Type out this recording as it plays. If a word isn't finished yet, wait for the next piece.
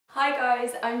Hi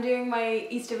guys, I'm doing my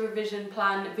Easter revision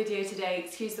plan video today.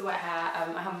 Excuse the wet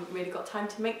hair, I haven't really got time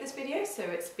to make this video, so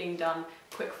it's being done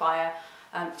quick fire.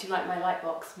 Do you like my light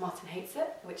box? Martin hates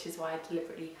it, which is why I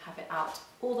deliberately have it out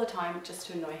all the time just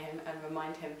to annoy him and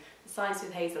remind him the Science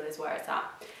with Hazel is where it's at.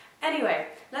 Anyway,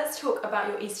 let's talk about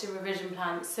your Easter revision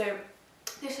plan. So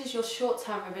this is your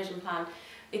short-term revision plan.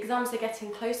 Exams are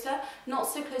getting closer, not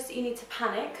so close that you need to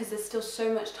panic because there's still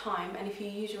so much time, and if you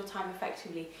use your time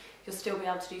effectively you'll still be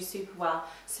able to do super well.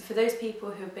 So for those people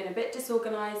who have been a bit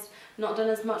disorganised, not done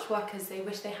as much work as they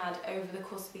wish they had over the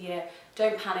course of the year,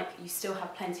 don't panic, you still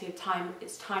have plenty of time.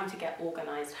 It's time to get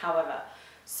organised, however.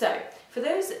 So for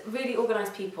those really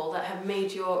organised people that have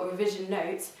made your revision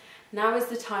notes, now is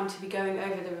the time to be going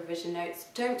over the revision notes.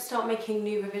 Don't start making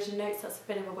new revision notes, that's a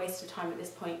bit of a waste of time at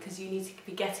this point because you need to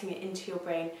be getting it into your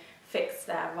brain fixed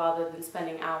there rather than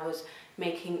spending hours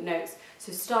making notes.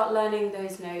 So start learning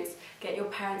those notes, get your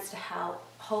parents to help,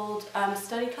 hold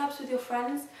study clubs with your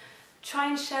friends, try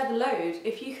and share the load.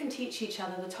 If you can teach each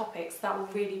other the topics, that will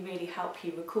really help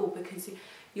you recall, because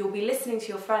you'll be listening to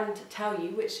your friend tell you,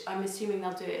 which I'm assuming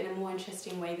they'll do it in a more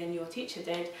interesting way than your teacher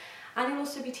did, and you'll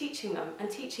also be teaching them, and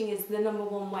teaching is the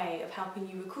 #1 way of helping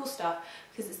you recall stuff,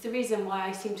 because it's the reason why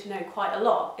I seem to know quite a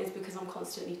lot, is because I'm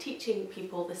constantly teaching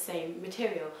people the same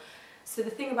material. So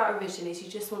the thing about revision is you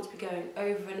just want to be going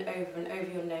over and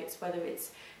over your notes, whether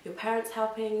it's your parents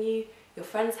helping you, your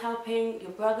friends helping, your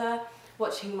brother,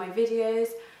 watching my videos,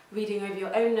 reading over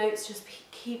your own notes, just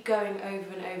keep going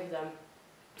over and over them.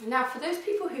 Now for those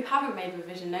people who haven't made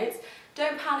revision notes,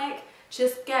 don't panic,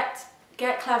 just get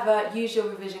clever, use your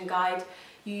revision guide.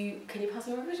 Can you pass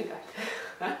me a revision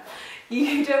guide?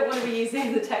 You don't want to be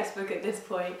using the textbook at this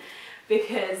point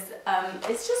because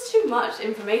it's just too much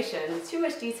information, too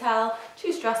much detail,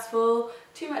 too stressful,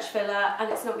 too much filler, and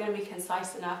it's not going to be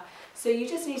concise enough. So you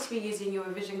just need to be using your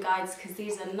revision guides because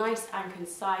these are nice and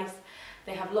concise.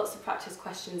 They have lots of practice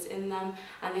questions in them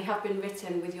and they have been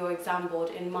written with your exam board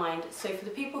in mind. So for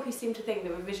the people who seem to think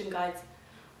the revision guides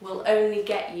will only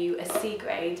get you a C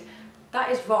grade, that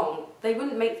is wrong. They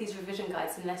wouldn't make these revision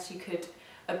guides unless you could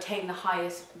obtain the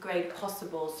highest grade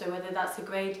possible. So whether that's a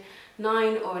grade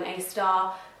 9 or an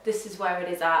A-star, this is where it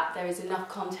is at. There is enough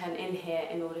content in here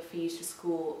in order for you to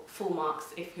score full marks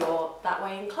if you're that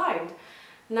way inclined.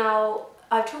 Now,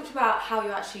 I've talked about how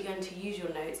you're actually going to use your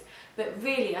notes, but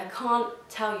really I can't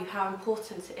tell you how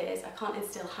important it is. I can't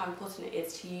instill how important it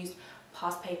is to use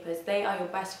past papers. They are your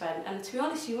best friend, and to be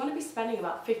honest, you want to be spending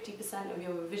about 50% of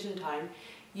your revision time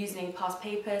using past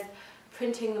papers,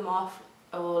 printing them off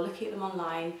or looking at them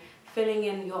online, filling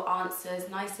in your answers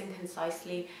nice and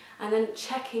concisely, and then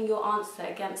checking your answer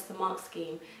against the mark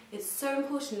scheme. It's so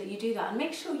important that you do that, and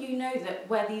make sure you know that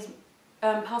where these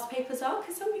past papers are,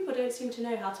 because some people don't seem to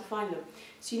know how to find them.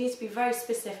 So you need to be very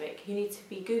specific. You need to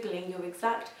be Googling your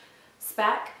exact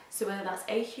spec, so whether that's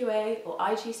AQA or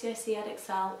IGCSE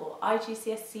Edexcel or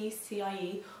IGCSE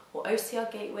CIE or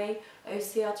OCR Gateway,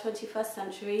 OCR 21st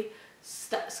Century,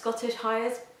 Scottish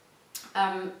Highers.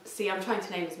 See, I'm trying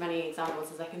to name as many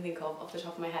examples as I can think of off the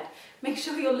top of my head. Make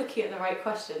sure you're looking at the right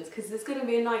questions, because it's going to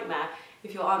be a nightmare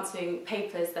if you're answering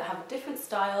papers that have a different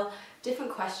style,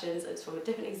 different questions, it's from a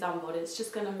different exam board. It's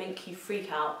just going to make you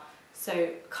freak out.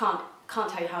 So can't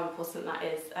tell you how important that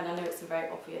is, and I know it's a very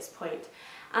obvious point.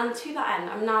 And to that end,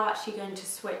 I'm now actually going to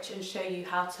switch and show you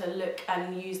how to look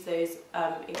and use those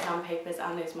exam papers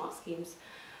and those mark schemes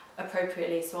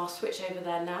appropriately. So I'll switch over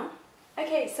there now.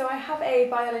 Okay, so I have a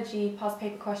biology past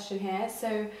paper question here,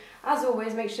 so as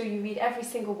always make sure you read every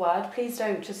single word. Please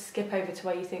don't just skip over to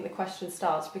where you think the question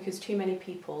starts, because too many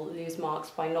people lose marks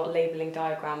by not labelling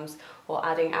diagrams or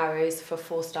adding arrows for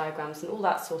forced diagrams and all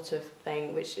that sort of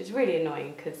thing, which is really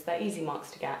annoying because they're easy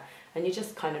marks to get and you're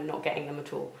just kind of not getting them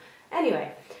at all. Anyway,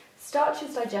 starch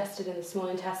is digested in the small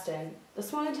intestine. The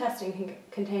small intestine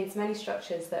contains many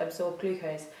structures that absorb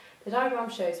glucose. The diagram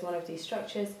shows one of these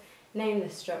structures. Name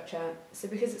this structure. So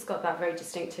because it's got that very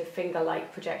distinctive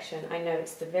finger-like projection, I know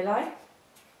it's the villi.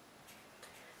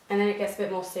 And then it gets a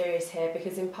bit more serious here,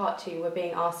 because in part 2 we're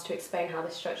being asked to explain how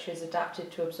this structure is adapted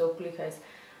to absorb glucose.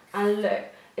 And look,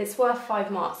 it's worth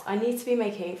 5 marks. I need to be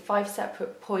making 5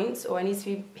 separate points, or I need to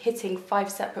be hitting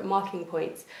 5 separate marking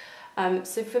points.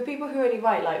 So for people who only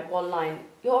write like one line,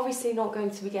 you're obviously not going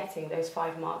to be getting those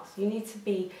 5 marks. You need to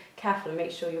be careful and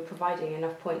make sure you're providing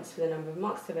enough points for the number of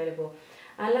marks available.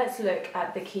 And let's look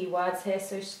at the key words here.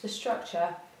 So the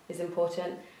structure is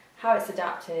important, how it's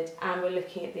adapted, and we're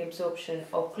looking at the absorption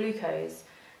of glucose.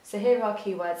 So here are our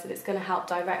keywords, and it's going to help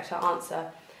direct our answer.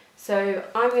 So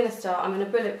I'm going to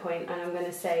bullet point, and I'm going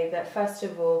to say that first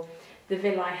of all, the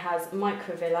villi has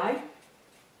microvilli,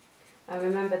 And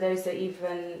remember, those are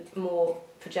even more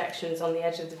projections on the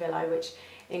edge of the villi, which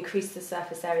increase the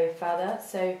surface area further.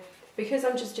 So because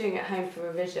I'm just doing it at home for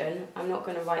revision, I'm not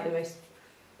going to write the most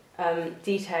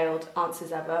detailed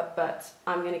answers ever, but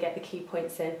I'm going to get the key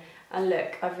points in. And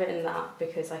look, I've written that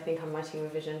because I think I'm writing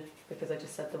revision, because I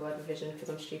just said the word revision because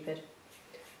I'm stupid.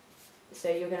 So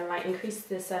you're going to write increase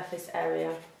the surface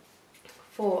area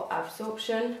for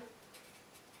absorption.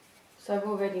 So I've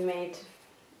already made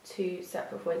 2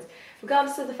 separate points.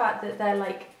 Regardless of the fact that they're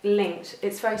like linked,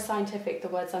 it's very scientific, the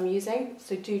words I'm using,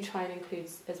 so do try and include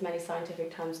as many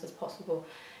scientific terms as possible.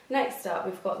 Next up,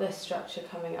 we've got this structure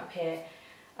coming up here,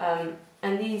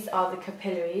 and these are the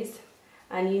capillaries,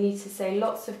 and you need to say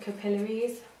lots of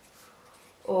capillaries,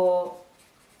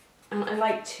 and I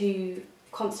like to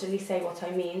constantly say what I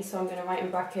mean, so I'm going to write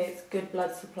in brackets good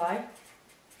blood supply.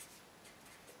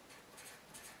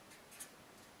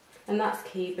 And that's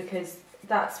key because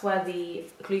that's where the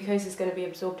glucose is going to be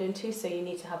absorbed into, so you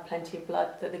need to have plenty of blood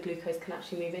that the glucose can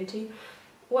actually move into.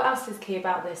 What else is key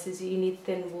about this is you need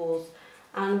thin walls.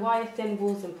 And why are thin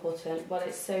walls important? Well,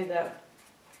 it's so that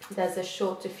there's a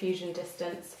short diffusion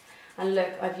distance. And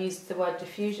look, I've used the word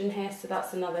diffusion here, so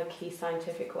that's another key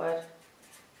scientific word.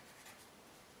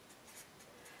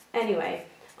 Anyway,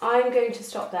 I'm going to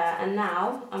stop there, and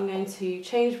now I'm going to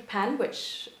change pen,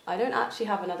 which I don't actually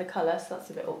have another colour, so that's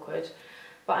a bit awkward.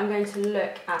 But I'm going to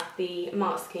look at the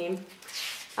mark scheme.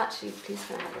 Actually, please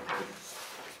can I have a pen?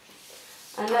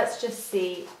 And let's just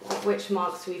see which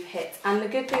marks we've hit. And the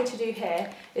good thing to do here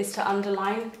is to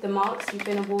underline the marks you've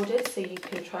been awarded, so you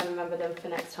can try and remember them for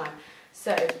next time.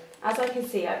 So, as I can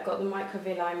see, I've got the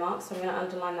microvilli mark, so I'm going to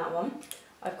underline that one.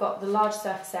 I've got the large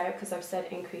surface area because I've said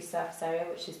increased surface area,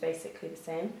 which is basically the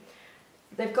same.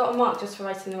 They've got a mark just for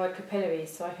writing the word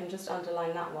capillaries, so I can just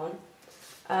underline that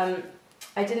one.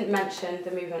 I didn't mention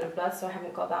the movement of blood, so I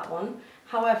haven't got that one.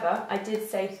 However, I did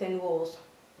say thin walls,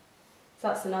 so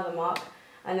that's another mark.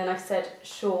 And then I've said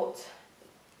short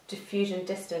diffusion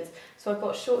distance. So I've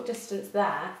got short distance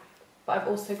there, but I've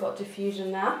also got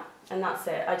diffusion there, and that's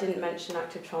it. I didn't mention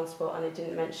active transport, and I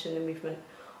didn't mention the movement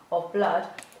of blood.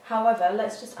 However,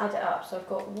 let's just add it up. So I've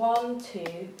got 1,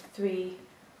 2, 3,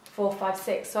 4, 5,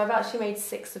 6. So I've actually made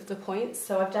 6 of the points,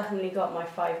 so I've definitely got my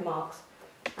 5 marks.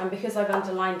 And because I've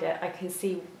underlined it, I can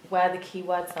see where the key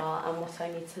words are and what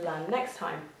I need to learn next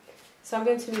time. So I'm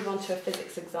going to move on to a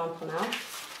physics example now.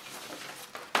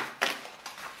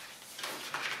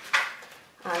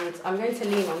 And I'm going to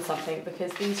lean on something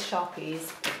because these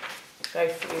Sharpies go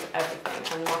through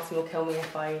everything, and Martin will kill me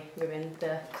if I ruin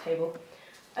the table.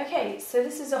 Okay, so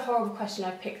this is a horrible question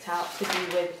I've picked out to do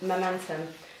with momentum.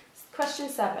 Question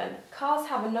 7. Cars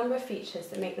have a number of features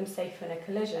that make them safer in a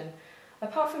collision.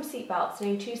 Apart from seatbelts,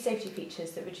 name 2 safety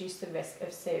features that reduce the risk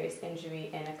of serious injury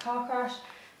in a car crash.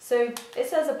 So it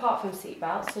says apart from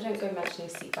seatbelts, so don't go mentioning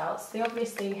seatbelts. The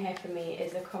obvious thing here for me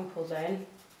is a crumple zone.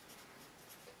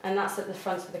 And that's at the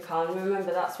front of the car, and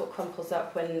remember that's what crumples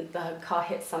up when the car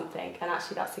hits something, and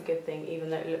actually that's a good thing even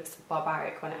though it looks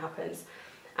barbaric when it happens.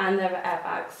 And there are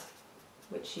airbags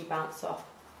which you bounce off.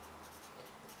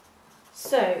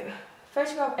 So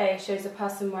photograph A shows a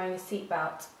person wearing a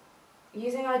seatbelt.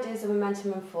 Using ideas of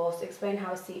momentum and force, explain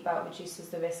how a seatbelt reduces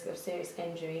the risk of serious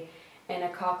injury in a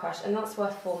car crash, and that's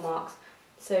worth 4 marks.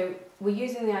 So we're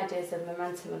using the ideas of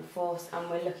momentum and force, and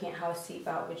we're looking at how a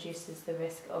seatbelt reduces the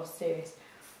risk of serious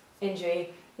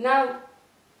injury. Now,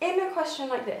 in a question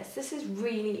like this is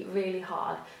really, really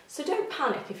hard. So don't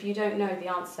panic if you don't know the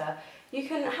answer. You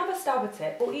can have a stab at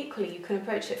it, or equally you can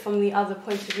approach it from the other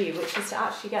point of view, which is to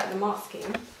actually get the mark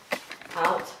scheme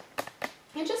out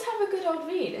and just have a good old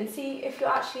read and see if you're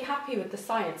actually happy with the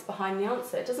science behind the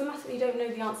answer. It doesn't matter that you don't know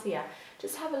the answer yet,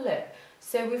 just have a look.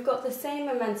 So we've got the same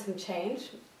momentum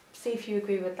change, see if you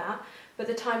agree with that, but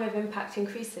the time of impact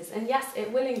increases. And yes, it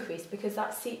will increase because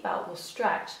that seatbelt will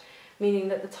stretch, meaning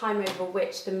that the time over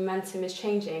which the momentum is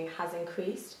changing has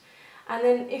increased. And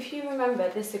then if you remember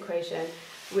this equation,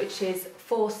 which is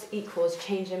force equals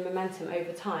change in momentum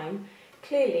over time,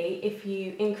 clearly if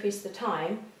you increase the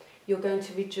time, you're going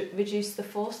to reduce the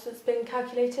force that's been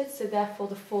calculated, so therefore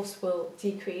the force will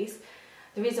decrease.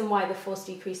 The reason why the force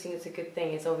decreasing is a good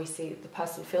thing is obviously the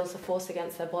person feels the force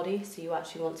against their body, so you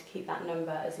actually want to keep that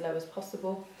number as low as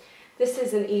possible. This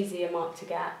is an easier mark to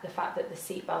get, the fact that the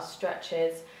seatbelt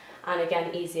stretches, and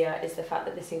again easier is the fact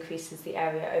that this increases the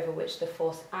area over which the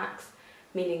force acts,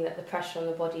 meaning that the pressure on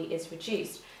the body is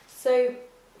reduced. So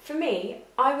for me,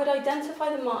 I would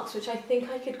identify the marks which I think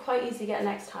I could quite easily get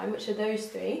next time, which are those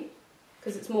 3,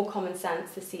 because it's more common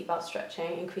sense, the seatbelt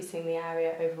stretching, increasing the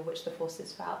area over which the force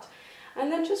is felt.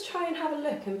 And then just try and have a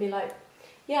look and be like,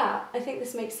 yeah, I think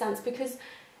this makes sense, because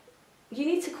you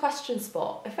need to question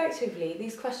spot. Effectively,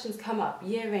 these questions come up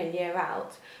year in, year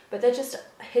out, but they're just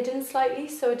hidden slightly.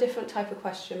 So a different type of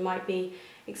question might be,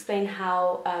 explain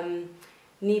how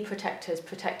knee protectors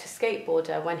protect a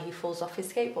skateboarder when he falls off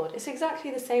his skateboard. It's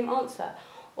exactly the same answer.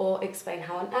 Or explain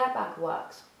how an airbag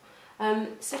works.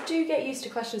 So do get used to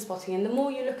question spotting, and the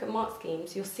more you look at mark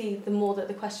schemes, you'll see the more that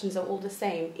the questions are all the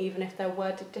same, even if they're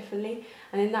worded differently,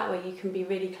 and in that way you can be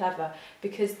really clever,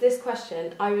 because this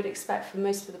question I would expect from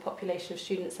most of the population of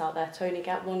students out there to only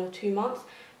get 1 or 2 marks,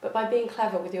 but by being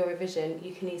clever with your revision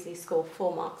you can easily score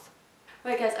 4 marks.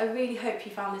 Right guys, I really hope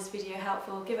you found this video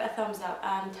helpful. Give it a thumbs up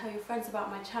and tell your friends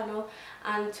about my channel,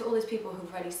 and to all those people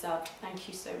who've already subbed, thank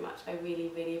you so much. I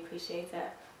really, really appreciate it.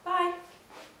 Bye!